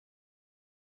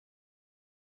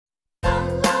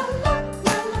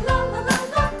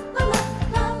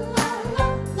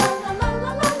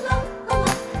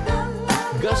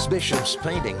Bishop's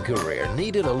painting career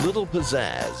needed a little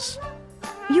pizzazz.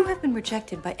 You have been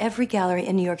rejected by every gallery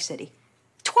in New York City.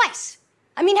 Twice!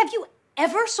 I mean, have you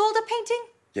ever sold a painting?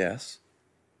 Yes.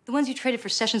 The ones you traded for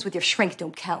sessions with your shrink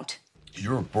don't count.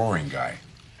 You're a boring guy.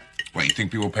 What, you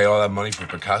think people pay all that money for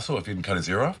Picasso if he didn't cut his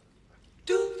ear off?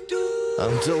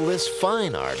 Until this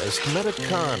fine artist met a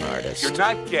con artist. You're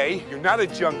not gay, you're not a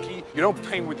junkie, you don't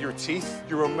paint with your teeth.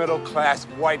 You're a middle-class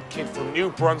white kid from New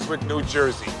Brunswick, New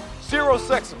Jersey. Zero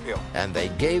sex appeal. And they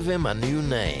gave him a new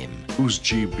name. Who's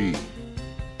GB?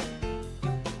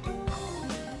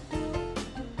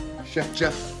 Chef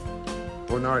Jeff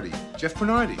Bernardi. Jeff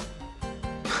Bernardi.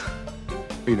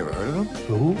 You never heard of him?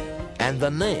 Who? And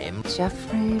the name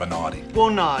Jeffrey Bernardi.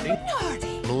 Bernardi.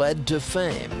 led to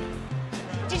fame.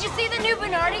 Did you see the new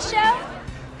Bernardi show?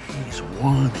 He's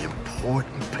one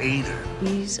important painter.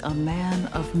 He's a man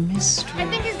of mystery. I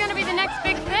think he's gonna be the next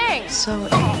big thing. So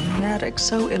enigmatic,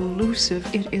 so elusive,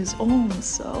 it is all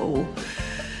so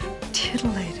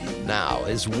titillating. Now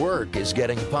his work is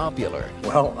getting popular.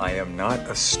 Well, I am not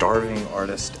a starving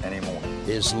artist anymore.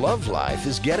 His love life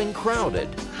is getting crowded.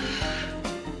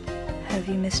 Have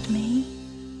you missed me?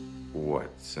 What,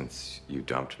 since you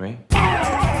dumped me?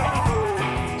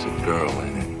 It's a girl,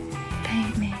 ain't it?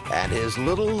 Paint me. And his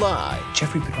little lie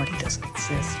Jeffrey Bernardi doesn't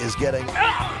exist. is getting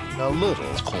a little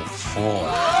Called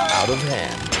fraud. out of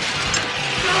hand.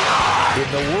 In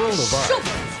the world of art,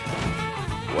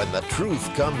 when the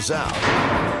truth comes out,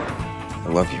 I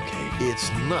love you, Kate. it's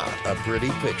not a pretty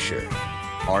picture.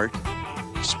 Art?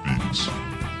 Speaks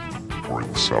for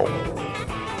itself.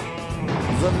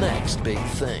 The next big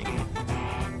thing.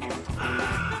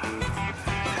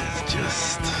 It's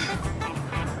just